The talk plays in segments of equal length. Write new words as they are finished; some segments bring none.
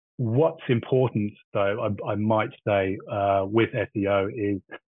What's important, though, I might say, with SEO is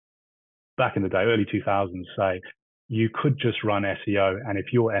back in the day, early 2000s, say, you could just run SEO. And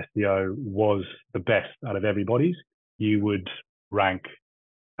if your SEO was the best out of everybody's, you would rank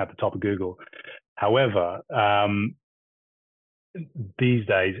at the top of Google. However, these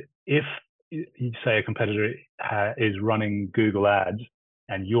days, if you say a competitor is running Google ads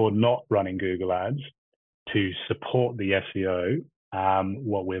and you're not running Google ads to support the SEO,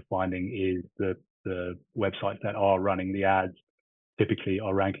 what we're finding is that the websites that are running the ads typically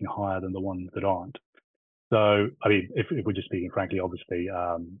are ranking higher than the ones that aren't. So, I mean, if we're just speaking frankly, obviously,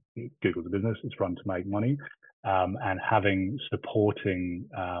 Google's a business, it's run to make money. And having supporting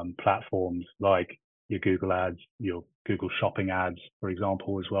platforms like your Google ads, your Google shopping ads, for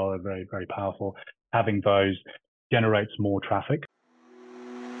example, as well, are very, very powerful. Having those generates more traffic.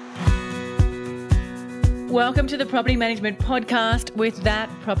 Welcome to the Property Management Podcast with That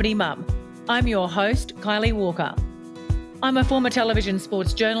Property Mum. I'm your host, Kylie Walker. I'm a former television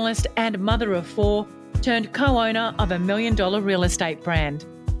sports journalist and mother of four, turned co-owner of $1 million real estate brand.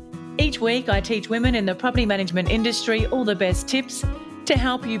 Each week, I teach women in the property management industry all the best tips to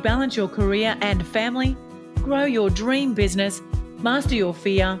help you balance your career and family, grow your dream business, master your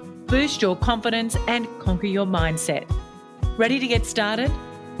fear, boost your confidence, and conquer your mindset. Ready to get started?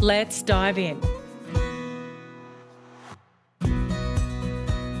 Let's dive in.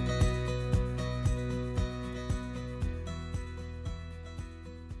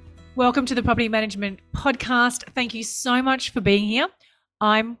 Welcome to the Property Management Podcast. Thank you so much for being here.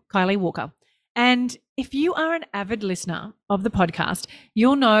 I'm Kylie Walker. And if you are an avid listener of the podcast,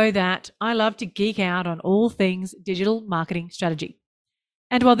 you'll know that I love to geek out on all things digital marketing strategy.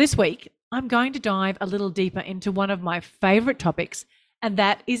 And well, this week, I'm going to dive a little deeper into one of my favorite topics, and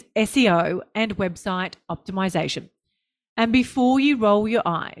that is SEO and website optimization. And before you roll your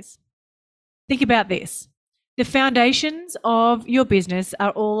eyes, think about this. The foundations of your business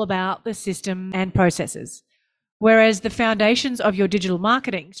are all about the system and processes, whereas the foundations of your digital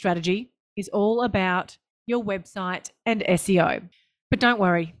marketing strategy is all about your website and SEO. But don't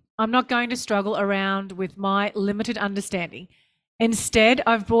worry, I'm not going to struggle around with my limited understanding. Instead,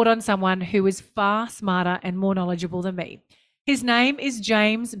 I've brought on someone who is far smarter and more knowledgeable than me. His name is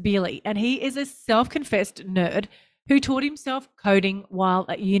James Bealey, and he is a self-confessed nerd who taught himself coding while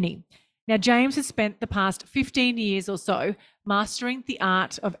at uni. Now, James has spent the past 15 years or so mastering the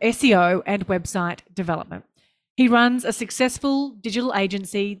art of SEO and website development. He runs a successful digital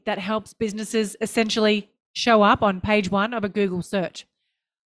agency that helps businesses essentially show up on page one of a Google search.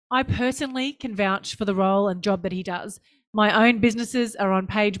 I personally can vouch for the role and job that he does. My own businesses are on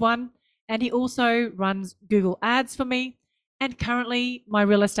page one, and he also runs Google ads for me. And currently, my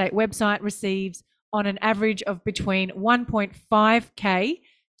real estate website receives on an average of between 1.5K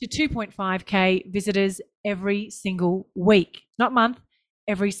to 2.5K visitors every single week, not month,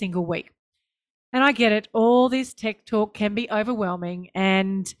 every single week. And I get it, all this tech talk can be overwhelming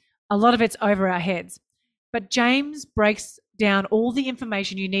and a lot of it's over our heads. But James breaks down all the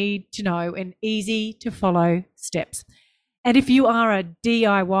information you need to know in easy to follow steps. And if you are a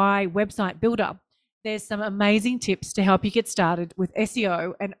DIY website builder, there's some amazing tips to help you get started with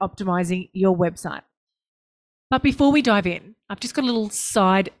SEO and optimizing your website. But before we dive in, I've just got a little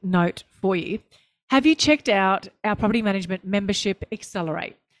side note for you. Have you checked out our property management membership,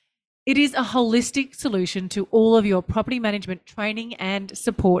 Accelerate? It is a holistic solution to all of your property management training and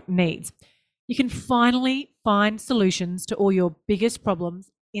support needs. You can finally find solutions to all your biggest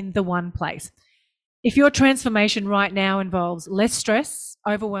problems in the one place. If your transformation right now involves less stress,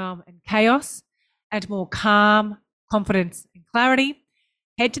 overwhelm, and chaos, and more calm, confidence, and clarity,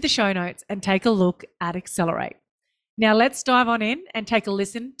 head to the show notes and take a look at Accelerate. Now let's dive on in and take a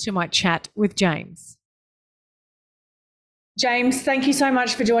listen to my chat with James. James, thank you so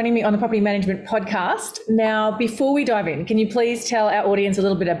much for joining me on the Property Management Podcast. Now, before we dive in, can you please tell our audience a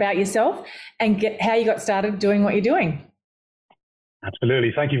little bit about yourself and how you got started doing what you're doing?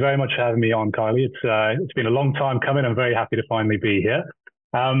 Absolutely. Thank you very much for having me on, Kylie. It's been a long time coming. I'm very happy to finally be here.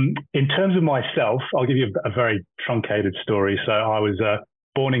 In terms of myself, I'll give you a very truncated story. So I was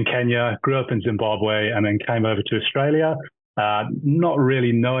born in Kenya, grew up in Zimbabwe, and then came over to Australia, not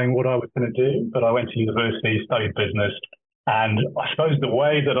really knowing what I was going to do, but I went to university, studied business. And I suppose the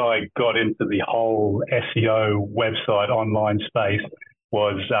way that I got into the whole SEO website online space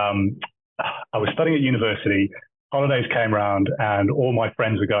was I was studying at university, holidays came around, and all my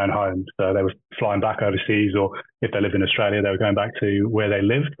friends were going home. So they were flying back overseas, or if they lived in Australia, they were going back to where they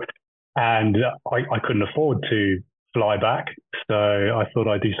lived. And I couldn't afford to fly back. So I thought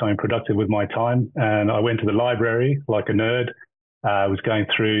I'd do something productive with my time. And I went to the library like a nerd, I was going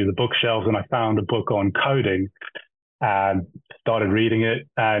through the bookshelves and I found a book on coding and started reading it,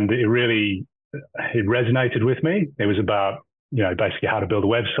 and it resonated with me. It was about, basically how to build a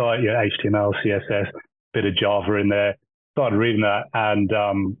website, HTML, CSS, bit of Java in there. Started reading that, and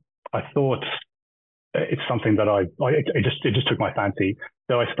I thought it's something that it just took my fancy.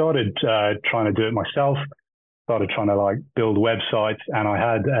 So I started trying to do it myself. Started trying to build websites, and I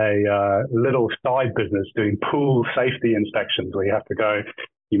had a little side business doing pool safety inspections where you have to go,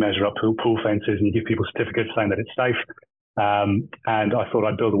 you measure up pool fences, and you give people certificates saying that it's safe. And I thought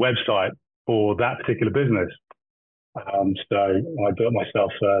I'd build a website for that particular business. So I built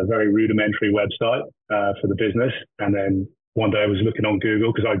myself a very rudimentary website for the business, and then one day I was looking on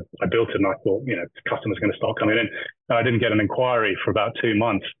Google because I built it and I thought, customers are going to start coming in. And I didn't get an inquiry for about 2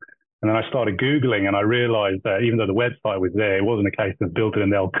 months. And then I started Googling, and I realized that even though the website was there, it wasn't a case of build it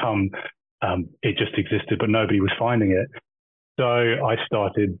and they'll come. It just existed, but nobody was finding it. So I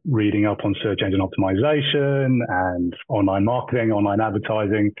started reading up on search engine optimization and online marketing, online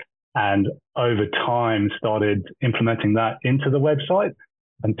advertising, and over time started implementing that into the website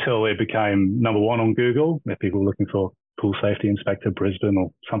until it became number one on Google if people were looking for pool safety inspector Brisbane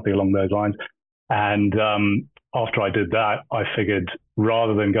or something along those lines. And after I did that, I figured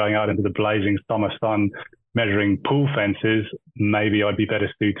rather than going out into the blazing summer sun measuring pool fences, maybe I'd be better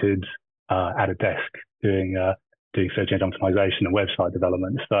suited at a desk doing search engine optimization and website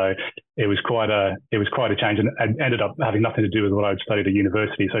development. So it was quite a change, and ended up having nothing to do with what I'd studied at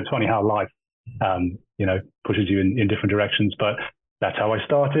university. So it's funny how life pushes you in different directions. But that's how I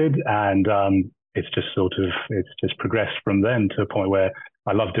started, and it's just progressed from then to a point where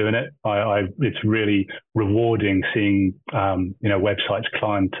I love doing it. It's really rewarding seeing websites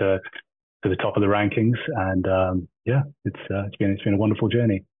climb to the top of the rankings, and it's been a wonderful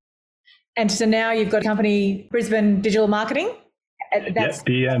journey. And so now you've got a company, Brisbane Digital Marketing. That's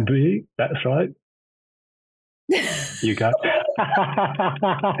DMB. That's right. You go.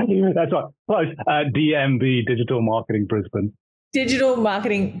 That's right. Close. DMB, Digital Marketing Brisbane. Digital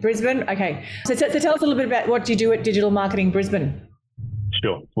Marketing Brisbane. Okay. So tell us a little bit about what you do at Digital Marketing Brisbane.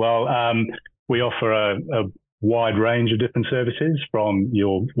 Sure. Well, we offer a wide range of different services, from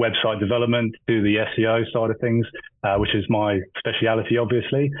your website development to the SEO side of things, which is my speciality,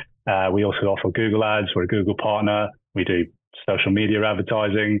 obviously. We also offer Google Ads. We're a Google partner. We do social media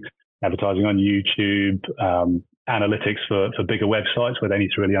advertising on YouTube, analytics for bigger websites where they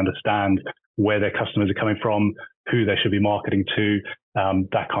need to really understand where their customers are coming from, who they should be marketing to,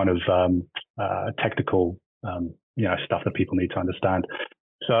 that kind of technical stuff that people need to understand.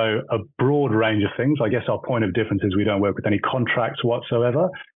 So a broad range of things. I guess our point of difference is we don't work with any contracts whatsoever.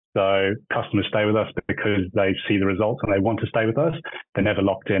 So customers stay with us because they see the results and they want to stay with us. They're never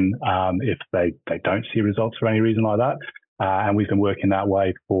locked in if they don't see results for any reason like that. And we've been working that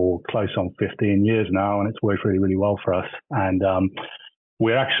way for close on 15 years now, and it's worked really, really well for us. And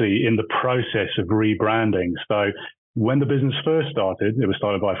we're actually in the process of rebranding. So when the business first started, it was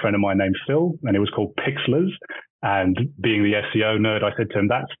started by a friend of mine named Phil, and it was called Pixlers. And being the SEO nerd, I said to him,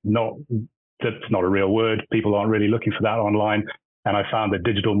 that's not a real word. People aren't really looking for that online. And I found that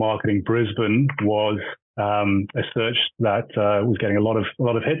Digital Marketing Brisbane was a search that was getting a lot of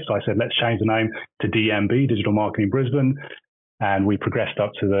hits. So I said, let's change the name to DMB, Digital Marketing Brisbane. And we progressed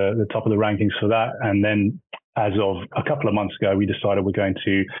up to the top of the rankings for that. And then as of a couple of months ago, we decided we're going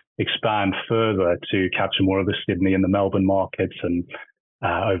to expand further to capture more of the Sydney and the Melbourne markets, and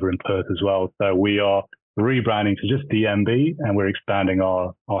over in Perth as well. So we are rebranding to just DMB, and we're expanding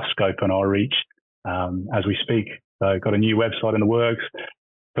our scope and our reach as we speak. So got a new website in the works,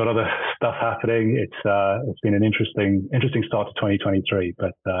 got other stuff happening. It's been an interesting start to 2023,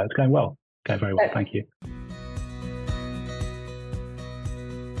 but it's going well. Going very well. Thank you.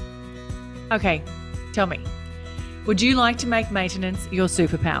 Okay, tell me, would you like to make maintenance your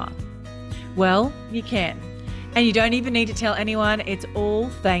superpower? Well, you can. And you don't even need to tell anyone. It's all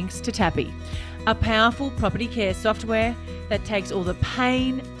thanks to Tappy, a powerful property care software that takes all the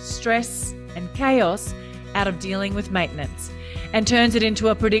pain, stress, and chaos out of dealing with maintenance and turns it into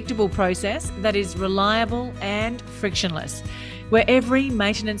a predictable process that is reliable and frictionless, where every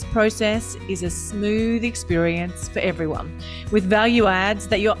maintenance process is a smooth experience for everyone, with value adds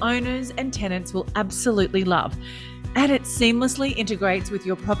that your owners and tenants will absolutely love. And it seamlessly integrates with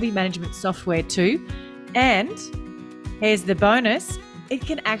your property management software too. And here's the bonus, it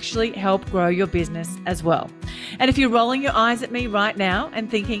can actually help grow your business as well. And if you're rolling your eyes at me right now and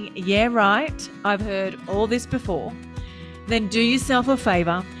thinking, yeah, right, I've heard all this before, then do yourself a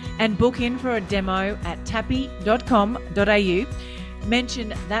favor and book in for a demo at tappy.com.au.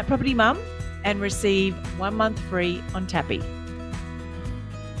 Mention That Property Mum and receive 1 month free on Tappy.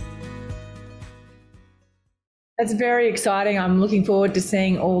 That's very exciting. I'm looking forward to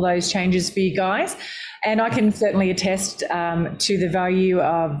seeing all those changes for you guys. And I can certainly attest to the value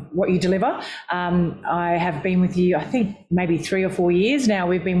of what you deliver. I have been with you, I think, maybe 3 or 4 years now.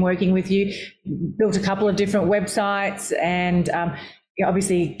 We've been working with you, built a couple of different websites, and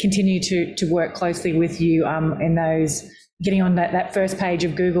obviously continue to work closely with you in those, getting on that first page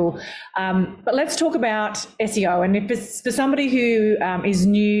of Google. But let's talk about SEO. And if it's for somebody who is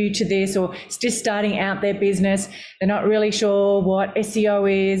new to this or is just starting out their business, they're not really sure what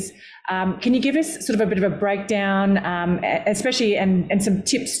SEO is, can you give us sort of a bit of a breakdown, especially and some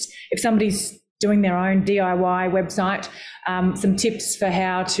tips if somebody's doing their own DIY website, some tips for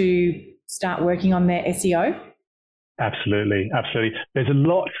how to start working on their SEO? Absolutely. There's a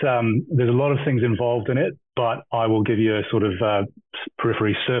lot of things involved in it, but I will give you a sort of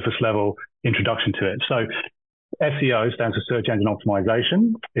periphery surface level introduction to it. So SEO stands for search engine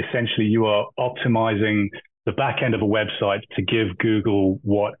optimization. Essentially, you are optimizing the back end of a website to give Google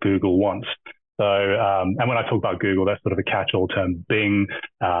what Google wants. So, and when I talk about Google, that's sort of a catch-all term. Bing,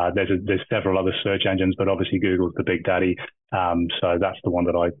 there's several other search engines, but obviously Google's the big daddy. So that's the one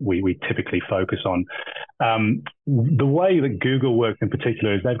that we typically focus on. The way that Google works in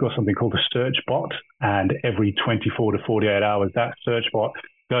particular is they've got something called a search bot, and every 24 to 48 hours, that search bot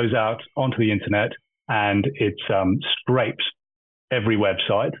goes out onto the internet and it scrapes every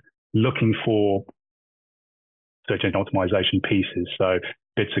website looking for search engine optimization pieces. So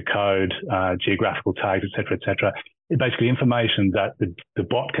bits of code, geographical tags, et cetera, basically information that the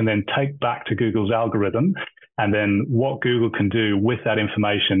bot can then take back to Google's algorithm. And then what Google can do with that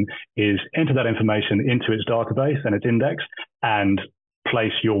information is enter that information into its database and its index and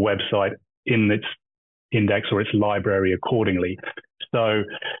place your website in its index or its library accordingly. So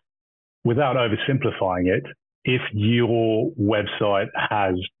without oversimplifying it, if your website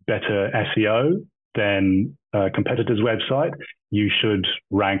has better SEO than a competitor's website, you should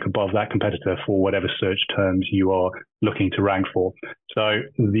rank above that competitor for whatever search terms you are looking to rank for. So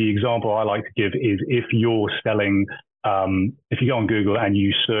the example I like to give is if you're selling, if you go on Google and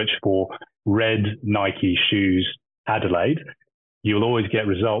you search for red Nike shoes Adelaide, you'll always get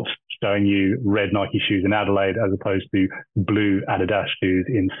results showing you red Nike shoes in Adelaide as opposed to blue Adidas shoes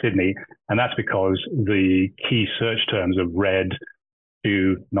in Sydney. And that's because the key search terms of red,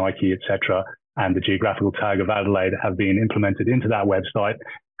 shoe, Nike, etc., and the geographical tag of Adelaide have been implemented into that website.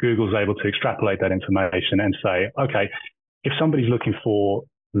 Google's able to extrapolate that information and say, okay, if somebody's looking for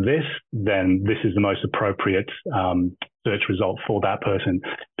this, then this is the most appropriate search result for that person.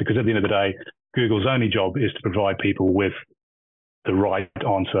 Because at the end of the day, Google's only job is to provide people with the right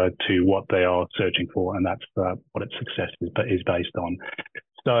answer to what they are searching for, and that's what its success is based on.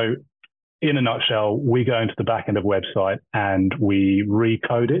 So in a nutshell, we go into the back end of a website and we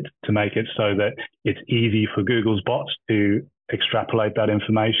recode it to make it so that it's easy for Google's bots to extrapolate that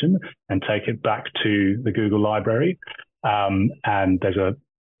information and take it back to the Google library. And there's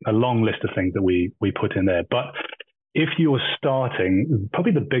a long list of things that we put in there. But if you're starting,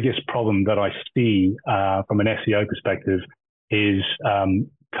 probably the biggest problem that I see from an SEO perspective is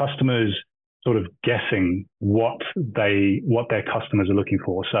customers sort of guessing what their customers are looking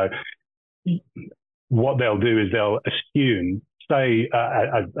for. So what they'll do is they'll assume, say,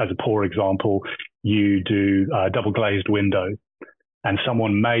 as a poor example, you do double glazed windows, and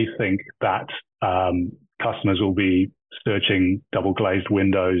someone may think that customers will be searching double glazed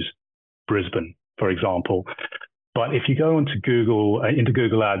windows Brisbane, for example. But if you go into Google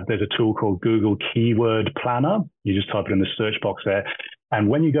Ads, there's a tool called Google Keyword Planner. You just type it in the search box there. And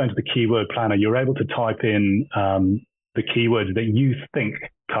when you go into the Keyword Planner, you're able to type in the keywords that you think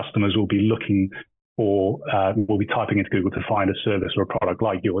customers will be looking for, will be typing into Google to find a service or a product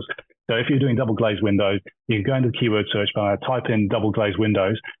like yours. So if you're doing double glazed windows, you can go into the keyword search bar, type in double glazed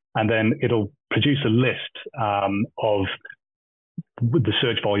windows, and then it'll produce a list of the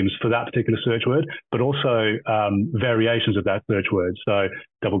search volumes for that particular search word, but also variations of that search word. So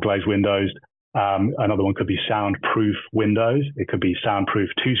double glazed windows, another one could be soundproof windows. It could be soundproof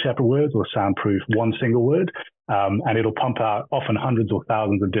 2 separate words or soundproof 1 single word. And it'll pump out often hundreds or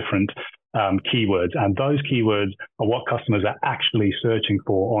thousands of different keywords. And those keywords are what customers are actually searching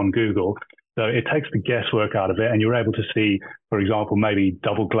for on Google. So it takes the guesswork out of it. And you're able to see, for example, maybe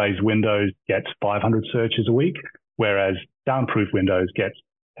double glazed windows gets 500 searches a week, whereas soundproof windows gets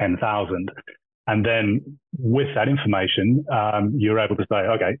 10,000. And then with that information, you're able to say,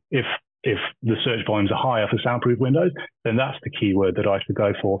 okay, if the search volumes are higher for soundproof windows, then that's the keyword that I should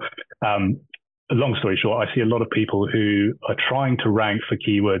go for. Long story short, I see a lot of people who are trying to rank for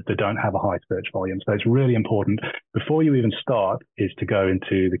keywords that don't have a high search volume. So it's really important before you even start is to go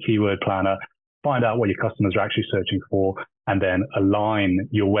into the keyword planner find out what your customers are actually searching for, and then align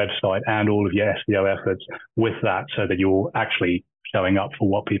your website and all of your SEO efforts with that so that you're actually showing up for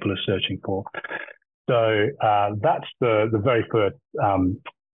what people are searching for. So that's the very first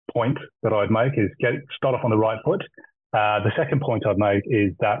point that I'd make is start off on the right foot. The second point I'd make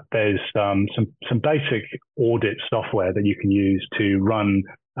is that there's some basic audit software that you can use to run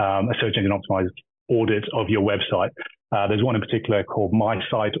a search engine optimized audit of your website. There's one in particular called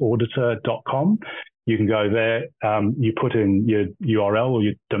mysiteauditor.com. You can go there, you put in your URL or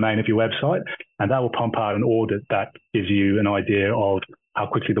your domain of your website, and that will pump out an audit that gives you an idea of how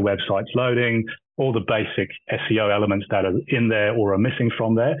quickly the website's loading, all the basic SEO elements that are in there or are missing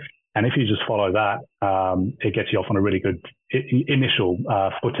from there. And if you just follow that, it gets you off on a really good initial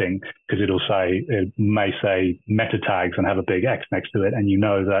footing, because it may say meta tags and have a big X next to it, and you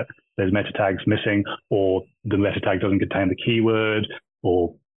know that there's meta tags missing, or the meta tag doesn't contain the keyword,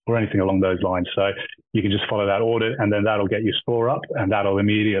 or anything along those lines. So you can just follow that audit, and then that'll get your score up, and that'll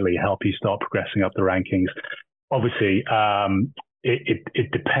immediately help you start progressing up the rankings. Obviously,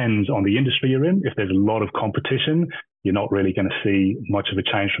 it depends on the industry you're in. If there's a lot of competition, you're not really going to see much of a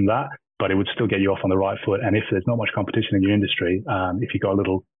change from that, but it would still get you off on the right foot. And if there's not much competition in your industry, if you've got a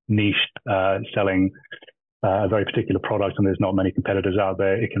little niche selling a very particular product and there's not many competitors out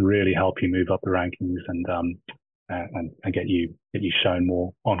there, it can really help you move up the rankings and get you shown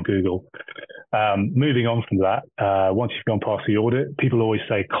more on Google. Moving on from that, once you've gone past the audit, people always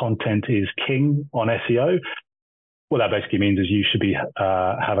say content is king on SEO. What that basically means is you should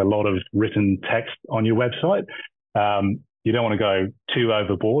have a lot of written text on your website. You don't want to go too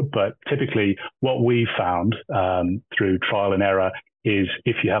overboard, but typically what we found through trial and error is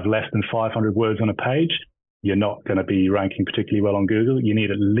if you have less than 500 words on a page, you're not going to be ranking particularly well on Google. You need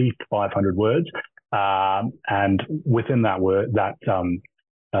at least 500 words. And within that word, those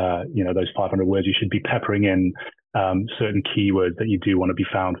 500 words, you should be peppering in certain keywords that you do want to be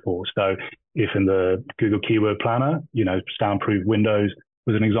found for. So if in the Google Keyword Planner, soundproof windows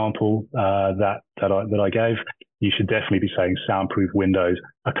was an example that I gave, you should definitely be saying soundproof windows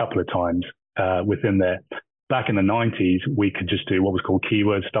a couple of times within there. Back in the 90s, we could just do what was called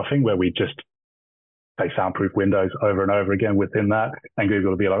keyword stuffing, where we just say soundproof windows over and over again within that, and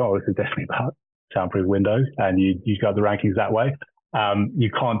Google will be like, oh, this is definitely about soundproof windows, and you got the rankings that way. You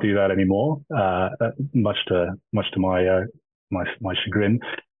can't do that anymore, much to my chagrin.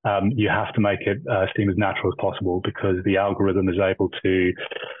 You have to make it seem as natural as possible, because the algorithm is able to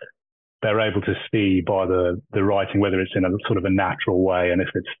see by the writing whether it's in a sort of a natural way, and if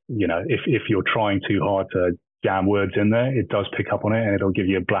it's if you're trying too hard to jam words in there, it does pick up on it and it'll give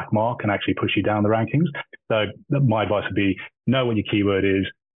you a black mark and actually push you down the rankings. So my advice would be, know what your keyword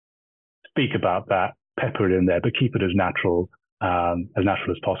is, speak about that, pepper it in there, but keep it as natural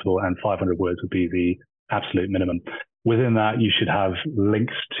as possible. And 500 words would be the absolute minimum. Within that, you should have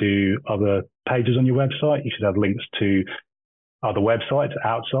links to other pages on your website. You should have links to other websites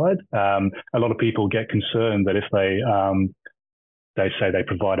outside. A lot of people get concerned that if they say they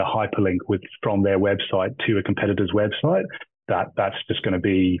provide a hyperlink from their website to a competitor's website, that's just going to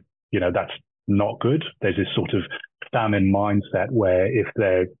be, that's not good. There's this sort of famine mindset where if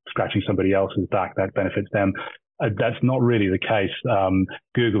they're scratching somebody else's back, that benefits them. That's not really the case.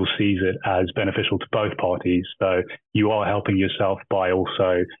 Google sees it as beneficial to both parties. So you are helping yourself by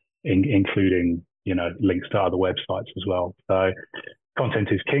also including, links to other websites as well. So content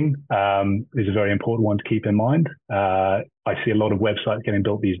is king is a very important one to keep in mind. I see a lot of websites getting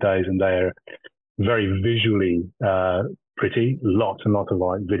built these days, and they're very visually pretty, lots and lots of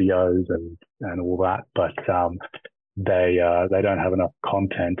like videos and all that, but they don't have enough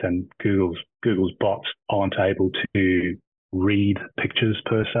content, and Google's bots aren't able to read pictures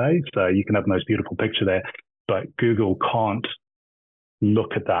per se. So you can have the most beautiful picture there, but Google can't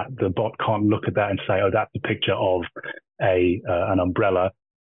look at that. The bot can't look at that and say, oh, that's a picture of an umbrella.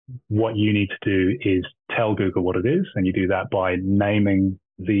 What you need to do is tell Google what it is, and you do that by naming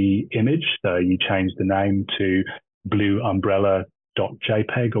the image. So you change the name to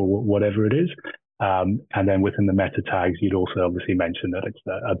blueumbrella.jpg or whatever it is. And then within the meta tags, you'd also obviously mention that it's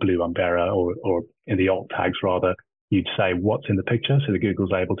a blue umbrella, or in the alt tags rather, you'd say what's in the picture so that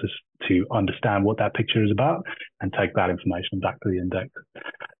Google's able to understand what that picture is about and take that information back to the index.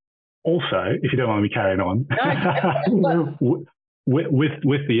 Also, if you don't mind me carrying on,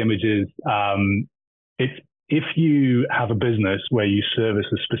 with the images, if you have a business where you service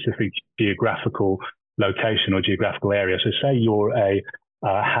a specific geographical location or geographical area, so say you're a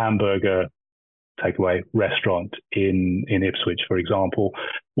hamburger takeaway restaurant in Ipswich, for example,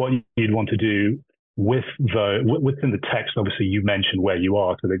 what you'd want to do within the text, obviously you mentioned where you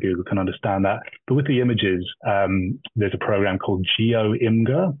are so that Google can understand that. But with the images, there's a program called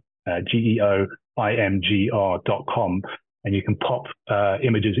GeoImgr, GeoImgr.com, and you can pop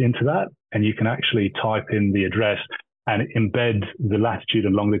images into that, and you can actually type in the address and embed the latitude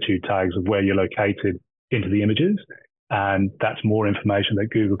and longitude tags of where you're located into the images. And that's more information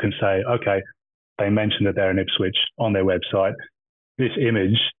that Google can say, okay, they mentioned that they're in Ipswich on their website. This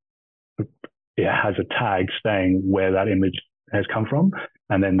image, it has a tag saying where that image has come from.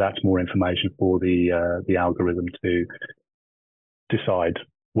 And then that's more information for the algorithm to decide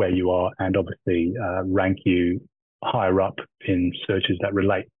where you are and obviously rank you higher up in searches that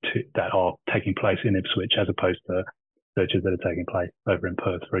are taking place in Ipswich as opposed to searches that are taking place over in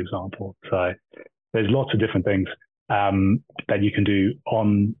Perth, for example. So there's lots of different things that you can do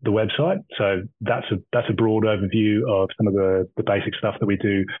on the website. So that's a broad overview of some of the basic stuff that we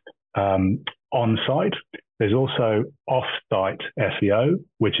do on site. There's also off-site SEO,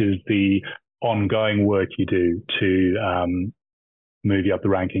 which is the ongoing work you do to move you up the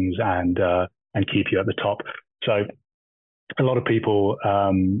rankings and keep you at the top. So a lot of people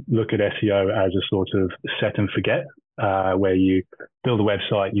look at SEO as a sort of set and forget, where you build a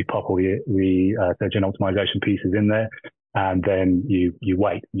website, you pop all the search and optimization pieces in there, and then you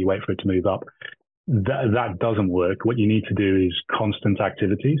wait for it to move up. That doesn't work. What you need to do is constant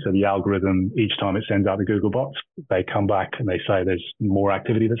activity. So the algorithm, each time it sends out the Google bots, they come back and they say there's more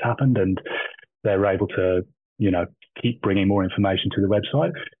activity that's happened, and they're able to, keep bringing more information to the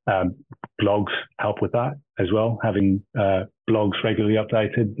website. Blogs help with that as well. Having blogs regularly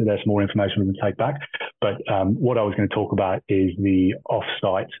updated, there's more information we can take back. But what I was going to talk about is the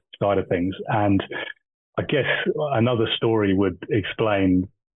off-site side of things. And I guess another story would explain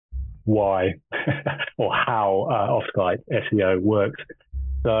why or how off-site SEO works.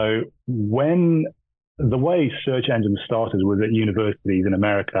 So the way search engines started was at universities in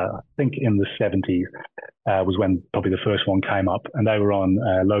America, I think in the 70s was when probably the first one came up, and they were on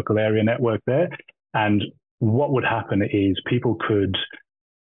a local area network there. And what would happen is people could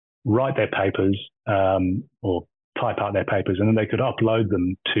write their papers or type out their papers, and then they could upload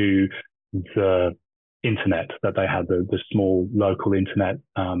them to the internet that they had, the small local internet,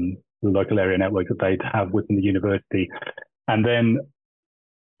 the local area network that they'd have within the university. And then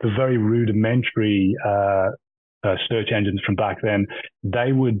the very rudimentary search engines from back then,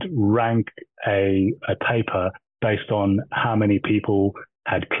 they would rank a paper based on how many people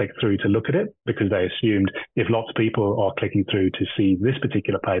had clicked through to look at it, because they assumed if lots of people are clicking through to see this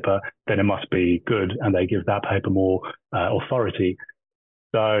particular paper, then it must be good, and they give that paper more authority.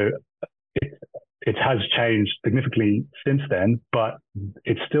 So it has changed significantly since then, but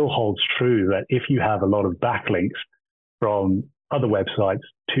it still holds true that if you have a lot of backlinks from other websites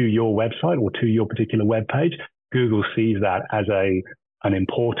to your website or to your particular web page, Google sees that as an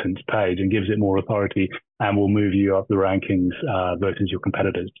important page and gives it more authority and will move you up the rankings versus your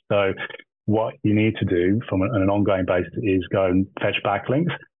competitors. So what you need to do from an ongoing basis is go and fetch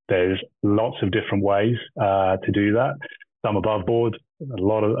backlinks. There's lots of different ways to do that. Some above board. A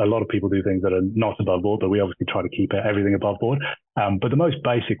lot of people do things that are not above board, but we obviously try to keep everything above board. But the most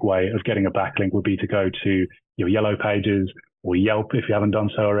basic way of getting a backlink would be to go to your Yellow Pages or Yelp if you haven't done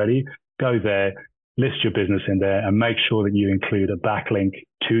so already. Go there, list your business in there, and make sure that you include a backlink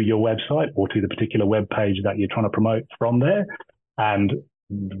to your website or to the particular web page that you're trying to promote from there. And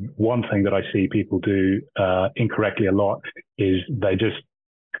one thing that I see people do incorrectly a lot is they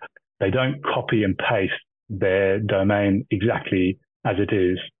don't copy and paste their domain exactly as it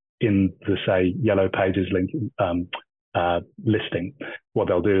is in the, say, Yellow Pages link listing. What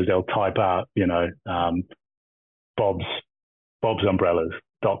they'll do is they'll type out,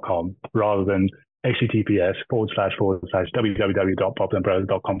 bobsumbrellas.com rather than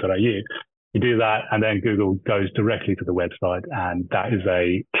https://www.bobsumbrellas.com.au. You do that, and then Google goes directly to the website, and that is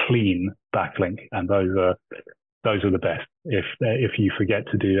a clean backlink. And those are the best. If you forget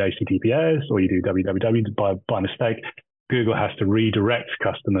to do HTTPS or you do www by mistake, Google has to redirect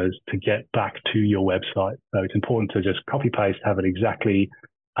customers to get back to your website. So it's important to just copy paste, have it exactly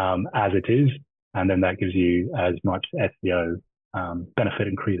as it is, and then that gives you as much SEO benefit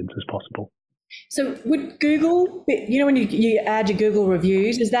and credence as possible. So would Google, when you add your Google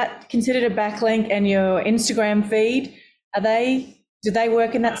reviews, is that considered a backlink, and your Instagram feed, do they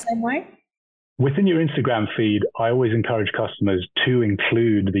work in that same way? Within your Instagram feed, I always encourage customers to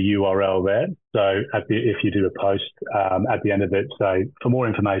include the URL there. So if you do a post at the end of it, say, for more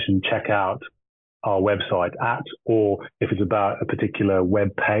information, check out our website or if it's about a particular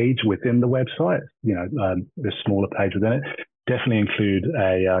web page within the website, a smaller page within it, definitely include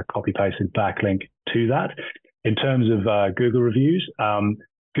a copy-pasted backlink to that. In terms of Google reviews,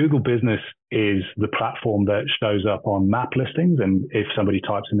 Google Business is the platform that shows up on map listings, and if somebody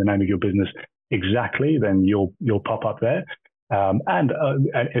types in the name of your business exactly, then you'll pop up there. And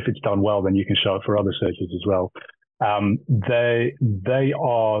if it's done well, then you can show it for other searches as well. They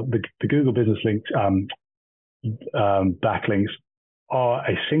are the Google Business links, backlinks are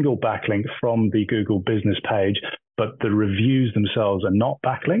a single backlink from the Google Business page, but the reviews themselves are not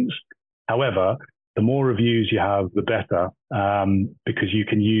backlinks. However, the more reviews you have, the better, because you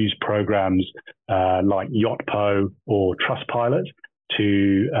can use programs like Yotpo or Trustpilot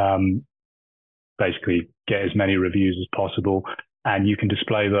to basically get as many reviews as possible, and you can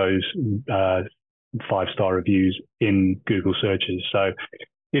display those 5-star reviews in Google searches. So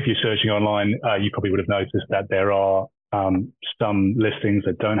if you're searching online, you probably would have noticed that there are some listings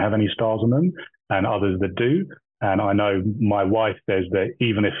that don't have any stars on them and others that do. And I know my wife says that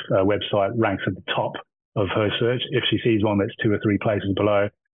even if a website ranks at the top of her search, if she sees one that's 2 or 3 places below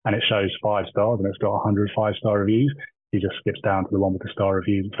and it shows 5 stars and it's got 100 5-star reviews, she just skips down to the one with the star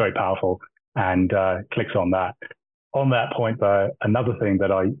reviews. It's very powerful, and clicks on that. On that point, though, another thing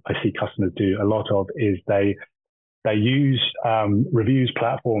that I see customers do a lot of is they use reviews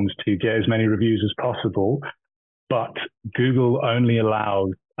platforms to get as many reviews as possible, but Google only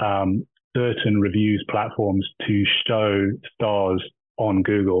allows certain reviews platforms to show stars on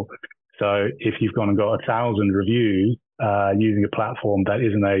Google. So if you've gone and got 1,000 reviews using a platform that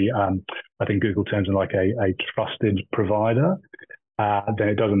isn't I think Google terms it like a trusted provider, then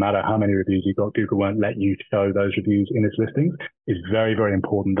it doesn't matter how many reviews you've got. Google won't let you show those reviews in its listings. It's very, very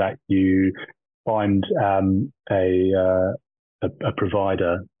important that you find a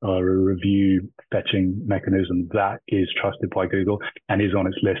provider or a review fetching mechanism that is trusted by Google and is on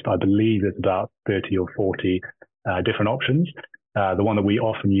its list. I believe there's about 30 or 40 different options. The one that we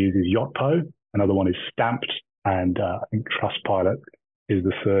often use is Yotpo. Another one is Stamped, and I think Trustpilot is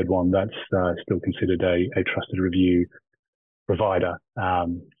the third one that's still considered a trusted review provider.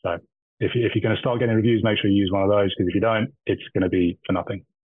 So if you're going to start getting reviews, make sure you use one of those, because if you don't, it's going to be for nothing.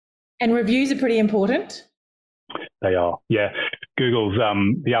 And reviews are pretty important. They are, yeah. Google's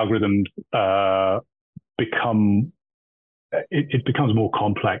the algorithms it becomes more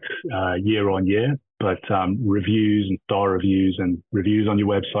complex year on year. But reviews and star reviews and reviews on your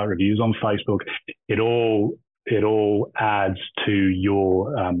website, reviews on Facebook, it all adds to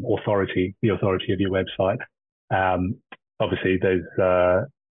your authority, the authority of your website. Obviously, there's the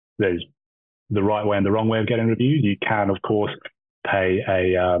right way and the wrong way of getting reviews. You can, of course, pay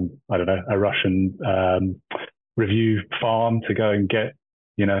a Russian review farm to go and get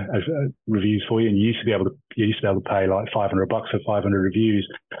reviews for you. And you used to be able to pay like $500 for 500 reviews.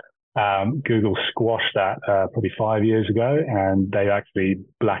 Google squashed that probably 5 years ago, and they actually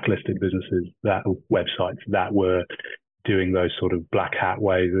blacklisted websites that were doing those sort of black hat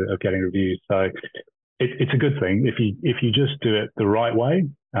ways of getting reviews. So it's a good thing if you just do it the right way.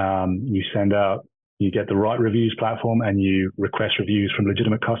 You get the right reviews platform and you request reviews from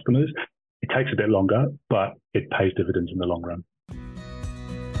legitimate customers. It takes a bit longer, but it pays dividends in the long run.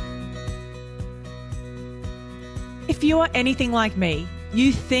 If you are anything like me,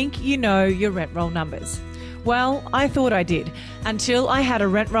 you think you know your rent roll numbers. Well, I thought I did until I had a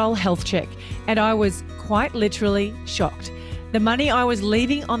rent roll health check, and I was quite literally shocked. The money I was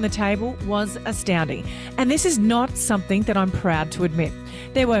leaving on the table was astounding, and this is not something that I'm proud to admit.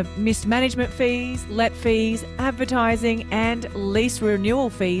 There were missed management fees, let fees, advertising, and lease renewal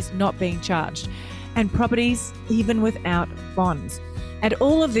fees not being charged, and properties even without bonds. And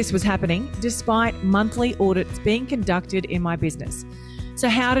all of this was happening despite monthly audits being conducted in my business. So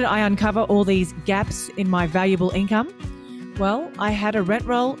how did I uncover all these gaps in my valuable income? Well, I had a rent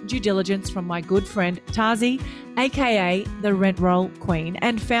roll due diligence from my good friend Tazi, aka the Rent Roll Queen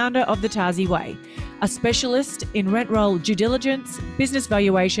and founder of the Tazi Way, a specialist in rent roll due diligence, business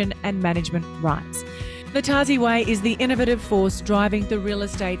valuation, and management rights. The Tazi Way is the innovative force driving the real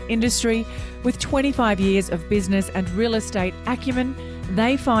estate industry. With 25 years of business and real estate acumen,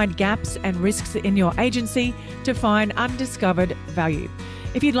 they find gaps and risks in your agency to find undiscovered value.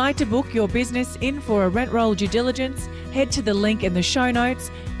 If you'd like to book your business in for a rent roll due diligence, head to the link in the show notes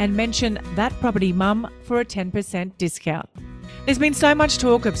and mention That Property Mum for a 10% discount. There's been so much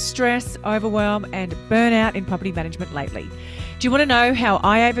talk of stress, overwhelm, and burnout in property management lately. Do you want to know how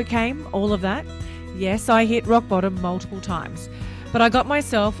I overcame all of that? Yes, I hit rock bottom multiple times, but I got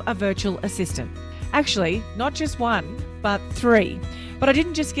myself a virtual assistant. Actually, not just one, but 3. But I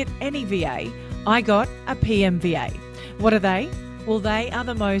didn't just get any VA, I got a PMVA. What are they? Well, they are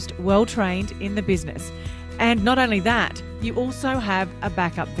the most well-trained in the business. And not only that, you also have a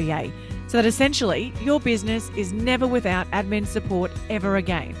backup VA. so that essentially your business is never without admin support ever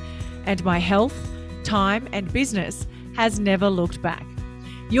again. And my health, time, and business has never looked back.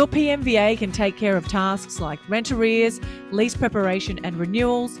 Your PMVA can take care of tasks like rent arrears, lease preparation and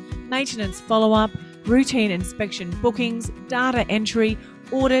renewals, maintenance follow-up, routine inspection bookings, data entry,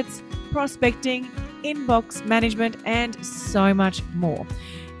 audits, prospecting, inbox management, and so much more.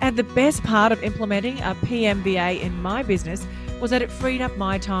 And the best part of implementing a PMVA in my business was that it freed up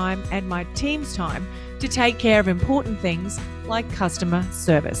my time and my team's time to take care of important things like customer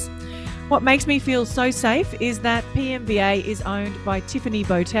service. What makes me feel so safe is that PMVA is owned by Tiffany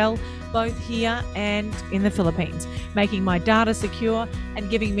Botel, both here and in the Philippines, making my data secure and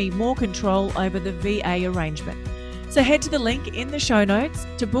giving me more control over the VA arrangement. So head to the link in the show notes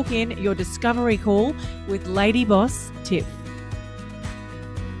to book in your discovery call with Lady Boss Tiff.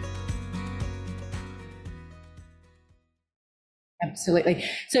 Absolutely.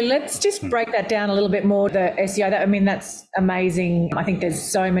 So let's just break that down a little bit more, the SEO. That's amazing. I think there's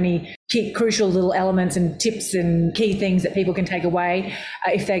so many key, crucial little elements and tips and key things that people can take away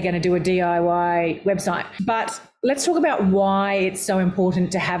if they're going to do a DIY website. But let's talk about why it's so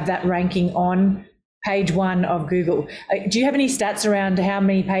important to have that ranking on page 1 of Google. Do you have any stats around how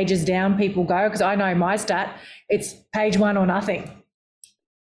many pages down people go? Because I know my stat, it's page 1 or nothing.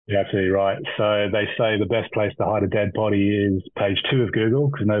 You're absolutely right. So they say the best place to hide a dead body is page 2 of Google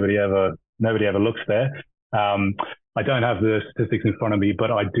because nobody ever looks there. I don't have the statistics in front of me,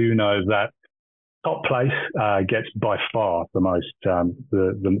 but I do know that top place gets by far the most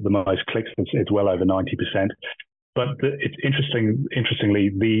the most clicks. It's well over 90%. But it's interestingly,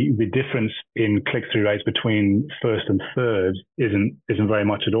 the difference in click-through rates between first and third isn't very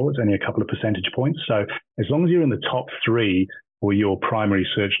much at all. It's only a couple of percentage points. So as long as you're in the top 3 or your primary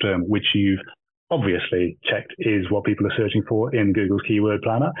search term, which you've obviously checked is what people are searching for in Google's keyword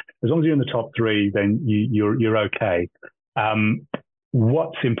planner, as long as you're in the top 3, then you're okay.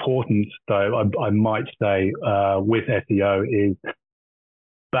 What's important, though, I might say with SEO is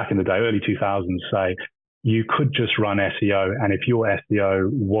back in the day, early 2000s, say, you could just run SEO, and if your SEO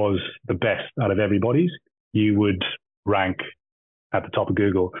was the best out of everybody's, you would rank at the top of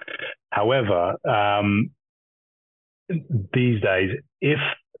Google. However, these days, if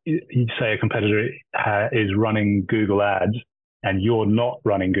you say a competitor is running Google ads and you're not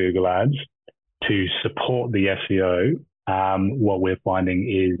running Google ads to support the SEO, what we're finding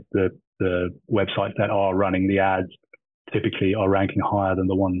is that the websites that are running the ads typically are ranking higher than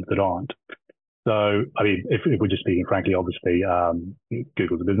the ones that aren't. So, I mean, if we're just speaking frankly, obviously,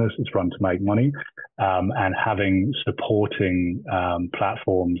 Google's a business, it's run to make money, and having supporting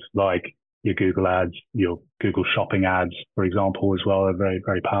platforms like your Google ads, your Google shopping ads, for example, as well, are very,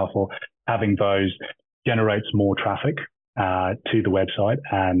 very powerful. Having those generates more traffic to the website,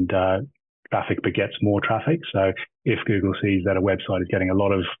 and traffic begets more traffic. So if Google sees that a website is getting a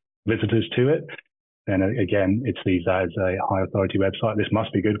lot of visitors to it, then again, it sees that as a high authority website. This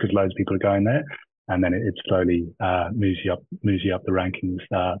must be good because loads of people are going there. And then it slowly moves you up the rankings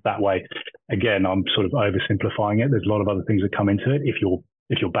that way. Again, I'm sort of oversimplifying it. There's a lot of other things that come into it. If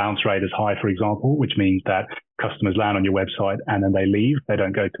your bounce rate is high, for example, which means that customers land on your website and then they leave, they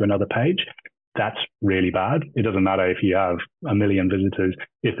don't go to another page, that's really bad. It doesn't matter if you have 1 million visitors.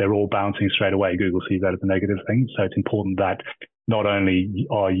 If they're all bouncing straight away, Google sees that as a negative thing. So it's important that not only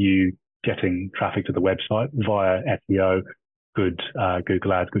are you getting traffic to the website via SEO, good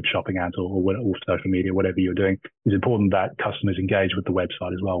Google ads, good shopping ads, or social media, whatever you're doing, it's important that customers engage with the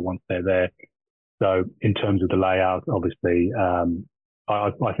website as well once they're there. So in terms of the layout, obviously,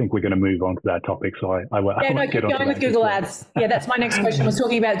 I think we're going to move on to that topic. So keep going with Google ads. Yeah, that's my next question. I was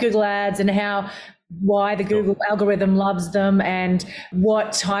talking about Google ads and why the Google algorithm loves them and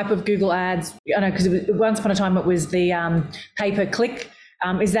what type of Google ads. I know because once upon a time it was the pay-per-click.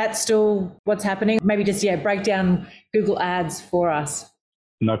 Is that still what's happening? Maybe just break down Google ads for us.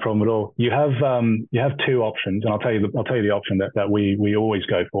 No problem at all. You have 2 options, and I'll tell you the option that we always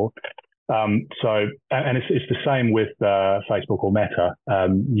go for. So it's the same with Facebook or Meta.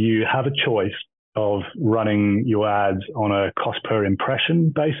 You have a choice of running your ads on a cost per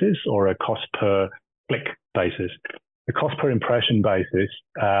impression basis or a cost per click basis. The cost per impression basis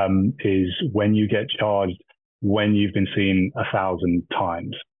is when you get charged when you've been seen 1,000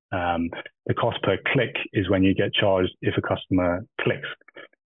 times. The cost per click is when you get charged if a customer clicks.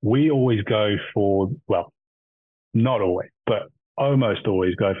 We always go for, well, not always, but almost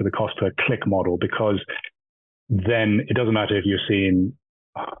always go for the cost per click model, because then it doesn't matter if you're seen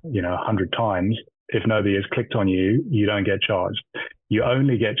 100 times. If nobody has clicked on you, you don't get charged. You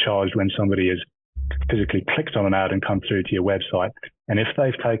only get charged when somebody has physically clicked on an ad and come through to your website. And if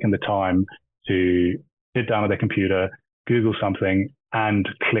they've taken the time to sit down at their computer, Google something, and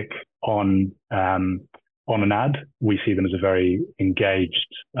click on an ad, we see them as a very engaged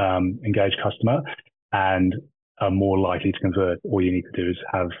customer and are more likely to convert. All you need to do is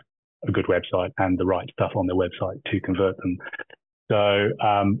have a good website and the right stuff on their website to convert them. So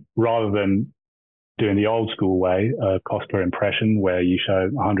rather than doing the old school way, cost per impression, where you show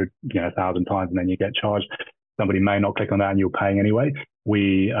 100,000 times and then you get charged, somebody may not click on that and you're paying anyway.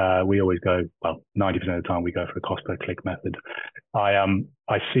 We always go, well, 90% of the time we go for a cost per click method.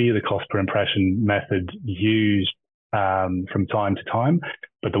 I see the cost per impression method used from time to time,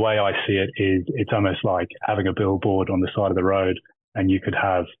 but the way I see it is it's almost like having a billboard on the side of the road, and you could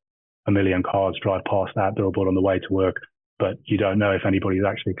have a million cars drive past that billboard on the way to work, but you don't know if anybody's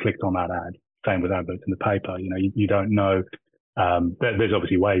actually clicked on that ad. Same with adverts in the paper. You don't know. There's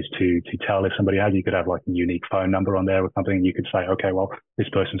obviously ways to tell if somebody has. You could have like a unique phone number on there or something. You could say, okay, well, this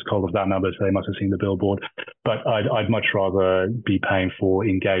person's called off that number, so they must have seen the billboard. But I'd much rather be paying for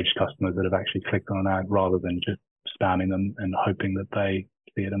engaged customers that have actually clicked on an ad rather than just spamming them and hoping that they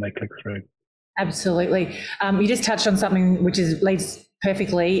see it and they click through. Absolutely. You just touched on something which leads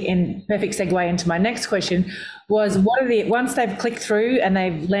perfectly in perfect segue into my next question was once they've clicked through and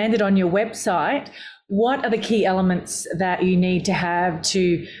they've landed on your website, what are the key elements that you need to have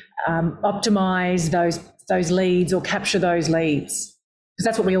to optimize those leads or capture those leads? Because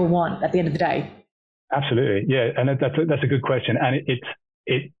that's what we all want at the end of the day. Absolutely. Yeah. And that's a good question. And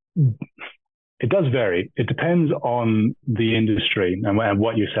it does vary. It depends on the industry and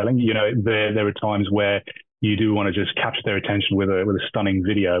what you're selling. There are times where you do want to just capture their attention with a stunning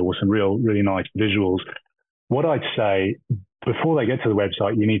video or some really nice visuals. What I'd say, before they get to the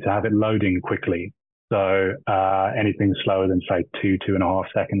website, you need to have it loading quickly. So anything slower than say 2.5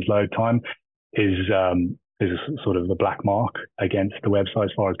 seconds load time is sort of the black mark against the website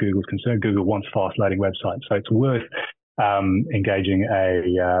as far as Google's concerned. Google wants fast loading websites, so it's worth engaging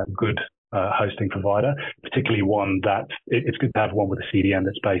a good hosting provider, particularly one that it's good to have one with a CDN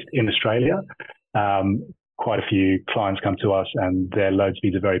that's based in Australia. Quite a few clients come to us and their load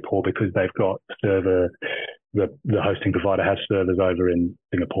speeds are very poor because they've got the hosting provider has servers over in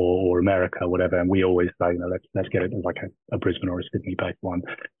Singapore or America or whatever, and we always say, let's get it like a Brisbane or a Sydney-based one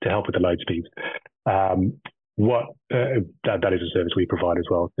to help with the load speeds. That is a service we provide as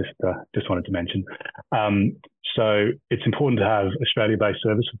well. Just wanted to mention. So it's important to have Australia-based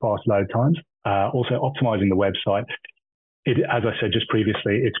service for fast load times. Also optimizing the website. As I said just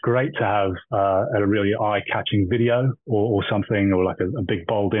previously, it's great to have a really eye-catching video or something, or like a big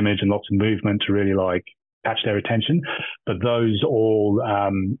bold image and lots of movement to really like catch their attention. But those all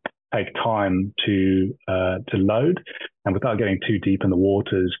take time to load. And without getting too deep in the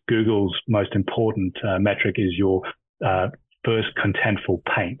waters, Google's most important metric is your first contentful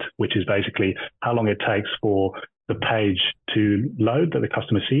paint, which is basically how long it takes for the page to load that the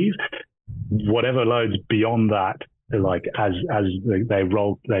customer sees. Whatever loads beyond that, like as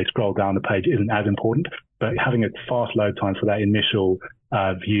they scroll down the page, isn't as important, but having a fast load time for that initial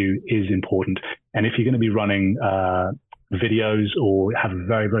view is important. And if you're going to be running videos or have a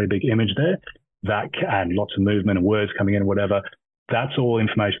very, very big image there, and lots of movement and words coming in or whatever, that's all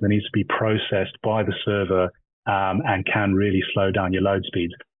information that needs to be processed by the server and can really slow down your load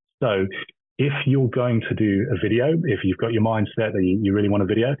speeds. So if you're going to do a video, if you've got your mind set that you really want a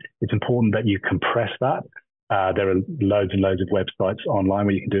video, it's important that you compress that. There are loads and loads of websites online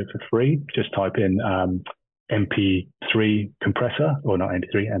where you can do it for free. Just type in MP3 compressor, or not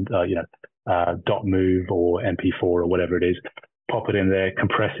MP3, and .move or MP4 or whatever it is. Pop it in there,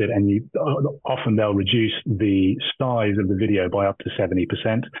 compress it, and often they'll reduce the size of the video by up to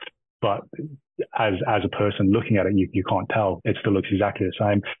 70%. But as a person looking at it, you can't tell. It still looks exactly the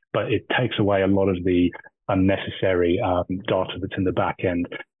same, but it takes away a lot of the unnecessary data that's in the back end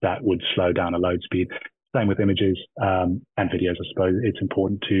that would slow down a load speed. Same with images and videos, I suppose. It's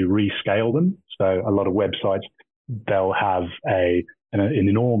important to rescale them. So a lot of websites, they'll have an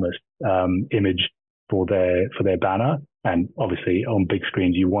enormous image for their banner. And obviously on big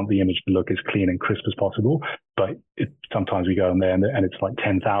screens, you want the image to look as clean and crisp as possible. But sometimes we go in there and it's like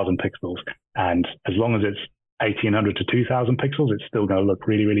 10,000 pixels. And as long as it's 1,800 to 2,000 pixels, it's still going to look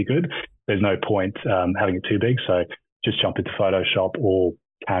really, really good. There's no point having it too big. So just jump into Photoshop or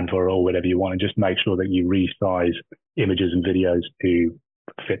Canva or whatever you want and just make sure that you resize images and videos to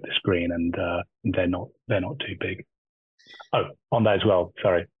fit the screen and they're not too big. Oh, on that as well,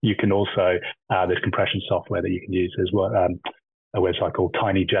 sorry. You can also, there's compression software that you can use as well. A website called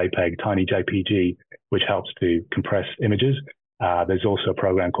Tiny JPG, which helps to compress images. There's also a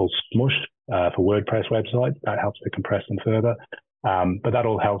program called Smush, for WordPress websites. That helps to compress them further. But that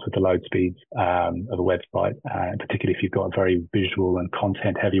all helps with the load speeds of a website, particularly if you've got a very visual and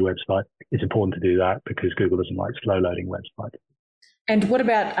content-heavy website. It's important to do that because Google doesn't like slow-loading websites. And what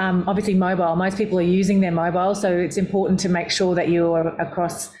about obviously mobile? Most people are using their mobile, so it's important to make sure that you're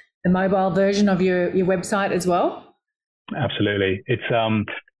across the mobile version of your website as well. Absolutely. It's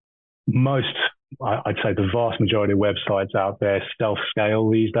I'd say the vast majority of websites out there self-scale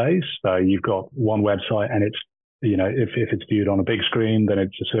these days. So you've got one website and it's, if it's viewed on a big screen, then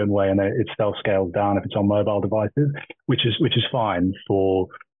it's a certain way, and then it self-scales down if it's on mobile devices, which is fine for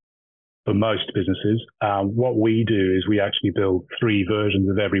most businesses. What we do is we actually build 3 versions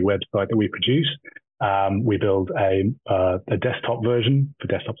of every website that we produce. We build a desktop version for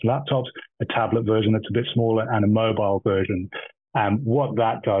desktops and laptops, a tablet version that's a bit smaller, and a mobile version. And what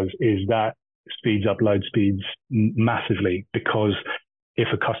that does is that speeds up load speeds massively, because if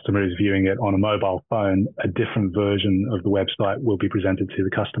a customer is viewing it on a mobile phone, a different version of the website will be presented to the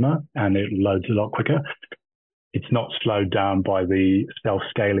customer and it loads a lot quicker. It's not slowed down by the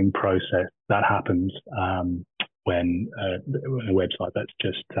self-scaling process that happens when a website that's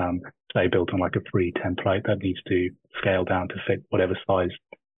just, say, built on like a free template that needs to scale down to fit whatever size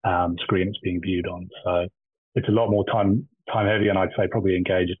screen it's being viewed on. So it's a lot more time heavy, and I'd say probably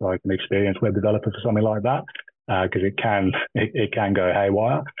engaged like an experienced web developer for something like that, because it can go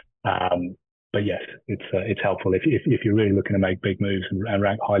haywire. But yes, it's helpful if you're really looking to make big moves and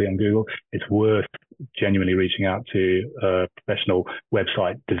rank highly on Google. It's worth genuinely reaching out to a professional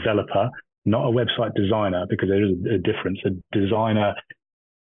website developer, not a website designer, because there is a difference. A designer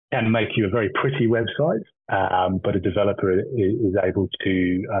can make you a very pretty website, but a developer is able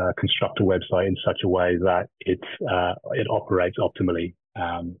to construct a website in such a way that it operates optimally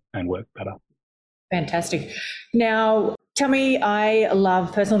and works better. Fantastic. Now, tell me, I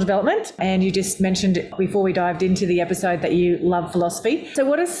love personal development, and you just mentioned before we dived into the episode that you love philosophy. So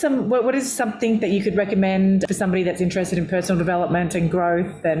what is something that you could recommend for somebody that's interested in personal development and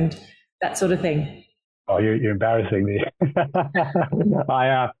growth and that sort of thing? Oh, you're embarrassing me.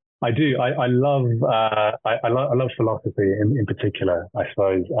 I do. I love philosophy in particular. I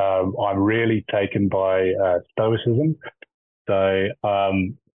suppose I'm really taken by Stoicism. So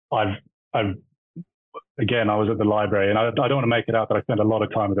Again, I was at the library, and I don't want to make it out that I spend a lot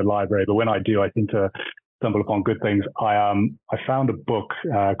of time at the library, but when I do, I seem to stumble upon good things. I found a book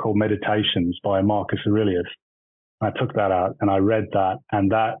called Meditations by Marcus Aurelius. I took that out and I read that,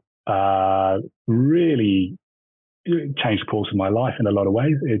 and that really changed the course of my life in a lot of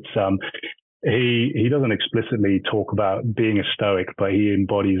ways. It's he doesn't explicitly talk about being a Stoic, but he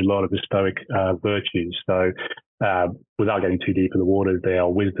embodies a lot of the Stoic virtues. So without getting too deep in the waters, they are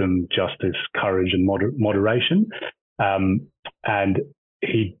wisdom, justice, courage, and moderation. And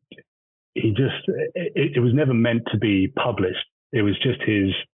he just, it was never meant to be published. It was just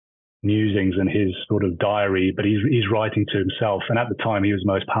his musings and his sort of diary, but he's writing to himself. And at the time, he was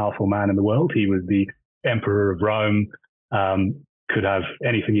the most powerful man in the world. He was the emperor of Rome, could have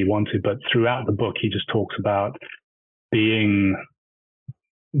anything he wanted. But throughout the book, he just talks about being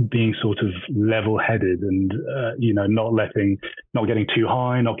sort of level-headed and, not getting too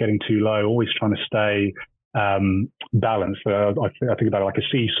high, not getting too low, always trying to stay balanced. I think about it like a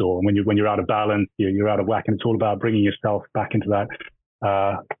seesaw. And when you're out of balance, you're out of whack, and it's all about bringing yourself back into that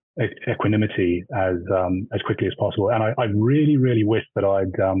equanimity as quickly as possible. And I really, really wish that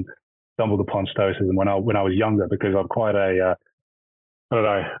I'd stumbled upon Stoicism when I was younger, because I'm quite I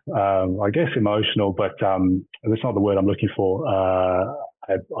guess emotional, but that's not the word I'm looking for.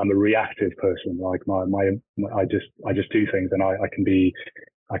 I'm a reactive person. Like I just do things, and I can be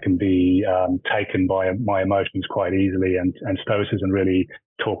taken by my emotions quite easily. And Stoicism really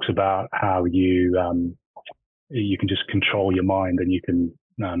talks about how you can just control your mind, and you can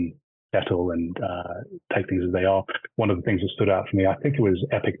settle and take things as they are. One of the things that stood out for me, I think it was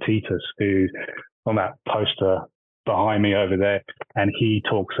Epictetus, who on that poster behind me over there, and he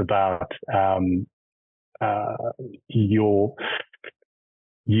talks about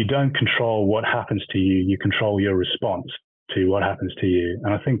you don't control what happens to you, you control your response to what happens to you.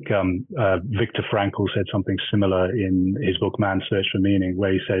 And I think Viktor Frankl said something similar in his book Man's Search for Meaning,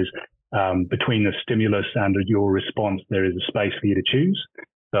 where he says between the stimulus and your response, there is a space for you to choose.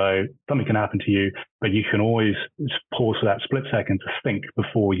 So something can happen to you, but you can always pause for that split second to think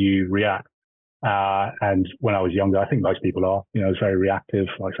before you react. And when I was younger, I think most people are, I was very reactive.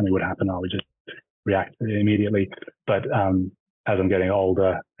 Like something would happen, I would just react immediately. But as I'm getting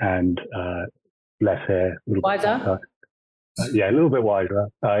older and less hair, a little wiser, a little bit wiser,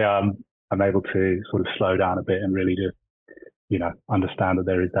 I'm able to sort of slow down a bit and really just understand that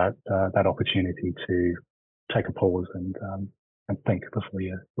there is that opportunity to take a pause and think before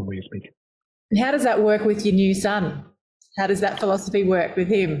you speak. And how does that work with your new son? How does that philosophy work with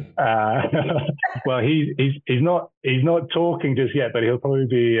him? Well, he's not talking just yet, but he'll probably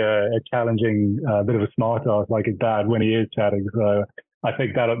be a challenging bit of a smart ass like his dad when he is chatting. So I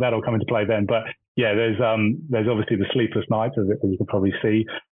think that'll come into play then. But yeah, there's obviously the sleepless nights, as you can probably see,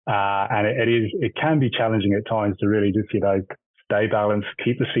 and it can be challenging at times to really just stay balanced,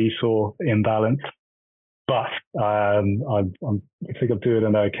 keep the seesaw in balance. But I think I'm doing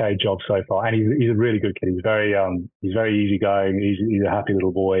an okay job so far, and he's a really good kid. He's very easygoing. He's a happy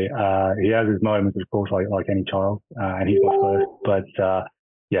little boy. He has his moments, of course, like any child, and he's my first. But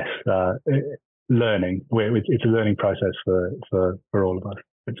yes, learning. It's a learning process for all of us.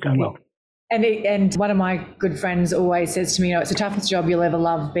 It's going well. And one of my good friends always says to me, it's the toughest job you'll ever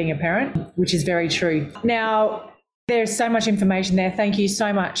love, being a parent, which is very true. Now, there's so much information there. Thank you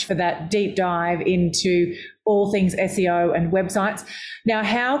so much for that deep dive into all things SEO and websites. Now,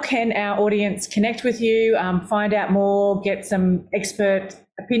 how can our audience connect with you, find out more, get some expert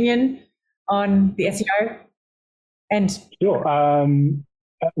opinion on the SEO? And sure.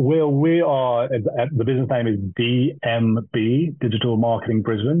 We are, the business name is DMB, Digital Marketing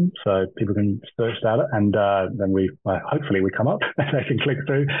Brisbane. So people can search that, and then hopefully we come up. They can click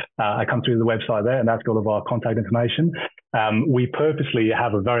through. I come through the website there, and that's got all of our contact information. We purposely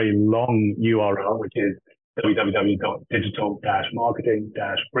have a very long URL, which is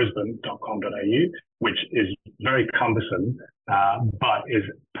www.digital-marketing-brisbane.com.au, which is very cumbersome, but is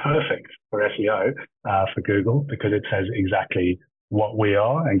perfect for SEO for Google, because it says exactly what we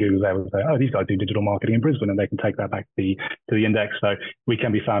are, and Google's able to say, these guys do digital marketing in Brisbane, and they can take that back to the index. So we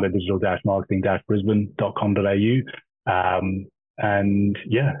can be found at digital-marketing-brisbane.com.au. And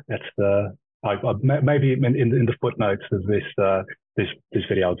yeah, that's maybe in the footnotes of this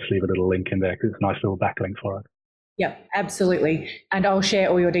video, I'll just leave a little link in there, because it's a nice little backlink for us. Yeah, absolutely. And I'll share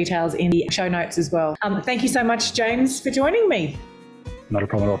all your details in the show notes as well. Thank you so much, James, for joining me. Not a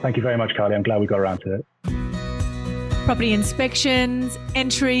problem at all. Thank you very much, Kylie. I'm glad we got around to it. Property inspections,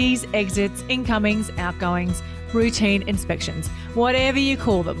 entries, exits, incomings, outgoings, routine inspections, whatever you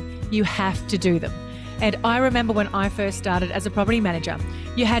call them, you have to do them. And I remember when I first started as a property manager,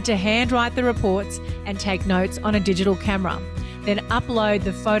 you had to handwrite the reports and take notes on a digital camera, then upload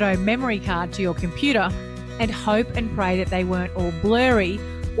the photo memory card to your computer and hope and pray that they weren't all blurry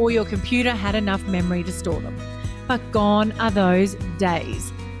or your computer had enough memory to store them. But gone are those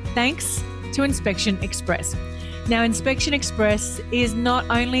days, thanks to Inspection Express. Now, Inspection Express is not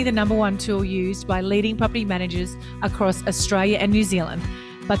only the #1 tool used by leading property managers across Australia and New Zealand,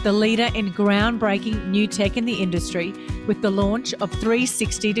 but the leader in groundbreaking new tech in the industry with the launch of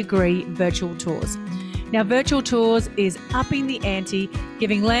 360-degree virtual tours. Now, virtual tours is upping the ante,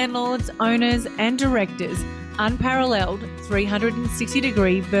 giving landlords, owners and directors unparalleled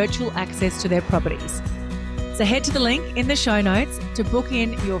 360-degree virtual access to their properties. So head to the link in the show notes to book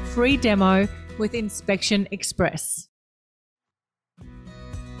in your free demo with Inspection Express.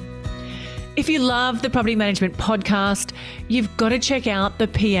 If you love the Property Management Podcast, you've got to check out the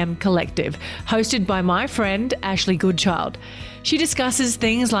PM Collective, hosted by my friend, Ashley Goodchild. She discusses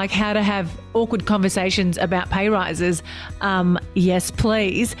things like how to have awkward conversations about pay rises, yes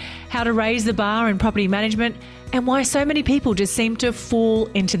please, how to raise the bar in property management, and why so many people just seem to fall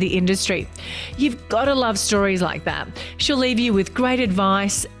into the industry. You've got to love stories like that. She'll leave you with great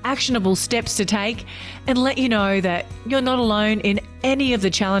advice, actionable steps to take, and let you know that you're not alone in any of the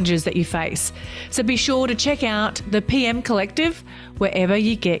challenges that you face. So be sure to check out the PM Collective wherever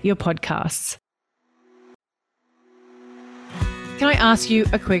you get your podcasts. Can I ask you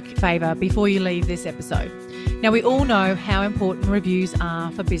a quick favour before you leave this episode? Now, we all know how important reviews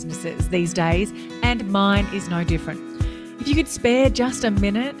are for businesses these days, and mine is no different. If you could spare just a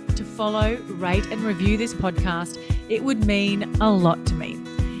minute to follow, rate and review this podcast, it would mean a lot to me.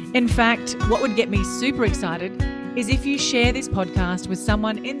 In fact, what would get me super excited is if you share this podcast with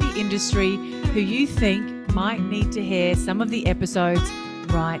someone in the industry who you think might need to hear some of the episodes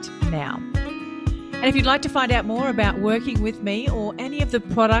right now. And if you'd like to find out more about working with me or any of the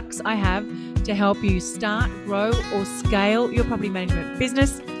products I have to help you start, grow or scale your property management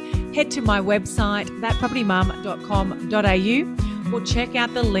business, head to my website, thatpropertymum.com.au, or check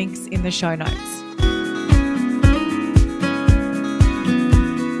out the links in the show notes.